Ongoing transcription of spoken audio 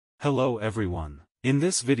Hello everyone. In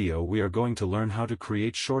this video we are going to learn how to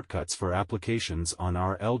create shortcuts for applications on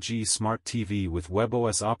our LG Smart TV with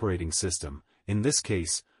WebOS operating system, in this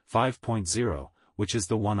case, 5.0, which is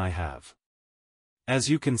the one I have. As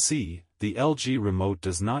you can see, the LG remote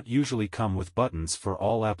does not usually come with buttons for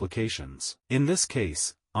all applications. In this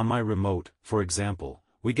case, on my remote, for example,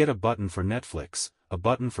 we get a button for Netflix, a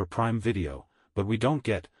button for Prime Video, but we don't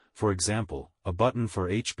get, for example, a button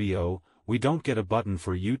for HBO. We don't get a button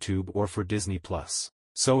for YouTube or for Disney+.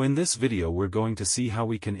 So in this video we're going to see how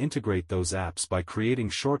we can integrate those apps by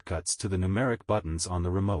creating shortcuts to the numeric buttons on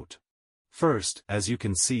the remote. First, as you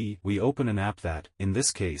can see, we open an app that, in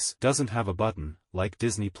this case, doesn't have a button, like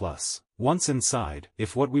Disney+. Once inside,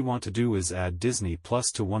 if what we want to do is add Disney+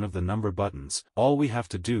 to one of the number buttons, all we have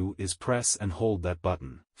to do is press and hold that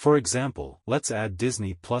button. For example, let's add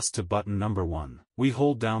Disney+ to button number 1. We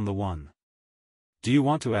hold down the 1. Do you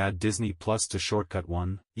want to add Disney+ to shortcut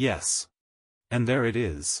 1? Yes. And there it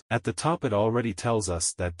is. At the top it already tells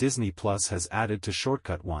us that Disney+ has added to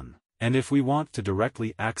shortcut 1. And if we want to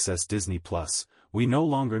directly access Disney+, we no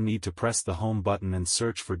longer need to press the home button and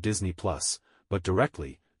search for Disney+, but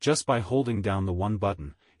directly, just by holding down the 1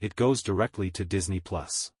 button, it goes directly to Disney+.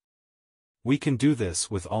 We can do this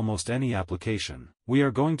with almost any application. We are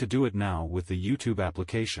going to do it now with the YouTube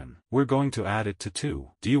application. We're going to add it to 2.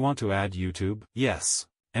 Do you want to add YouTube? Yes.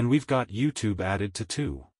 And we've got YouTube added to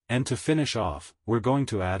 2. And to finish off, we're going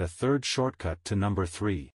to add a third shortcut to number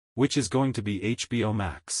 3, which is going to be HBO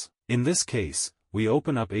Max. In this case, we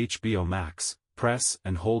open up HBO Max, press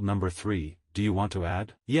and hold number 3. Do you want to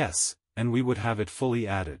add? Yes. And we would have it fully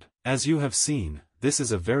added. As you have seen, this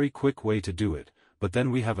is a very quick way to do it. But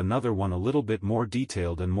then we have another one a little bit more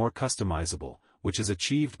detailed and more customizable, which is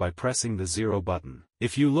achieved by pressing the 0 button.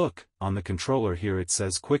 If you look, on the controller here it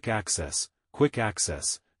says quick access,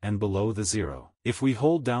 and below the 0. If we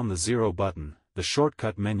hold down the 0 button, the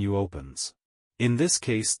shortcut menu opens. In this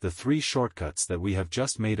case the 3 shortcuts that we have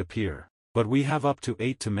just made appear, but we have up to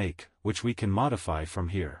 8 to make, which we can modify from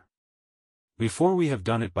here. Before we have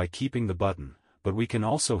done it by keeping the button, but we can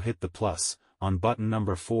also hit the plus, on button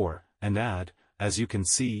number 4, and add. As you can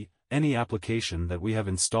see, any application that we have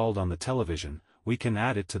installed on the television, we can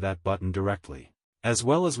add it to that button directly. As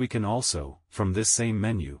well as we can also, from this same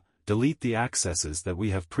menu, delete the accesses that we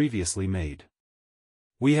have previously made.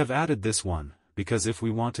 We have added this one, because if we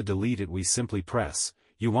want to delete it we simply press,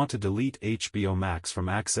 you want to delete HBO Max from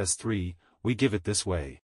access 3, we give it this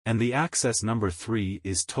way. And the access number 3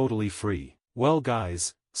 is totally free. Well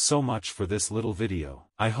guys, so much for this little video.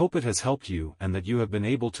 I hope it has helped you and that you have been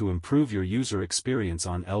able to improve your user experience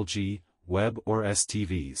on LG WebOS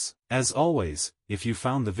TVs. As always, if you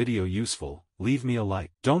found the video useful, leave me a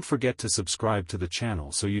like. Don't forget to subscribe to the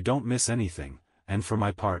channel so you don't miss anything, and for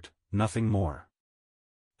my part, nothing more.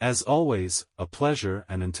 As always, a pleasure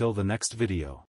and until the next video.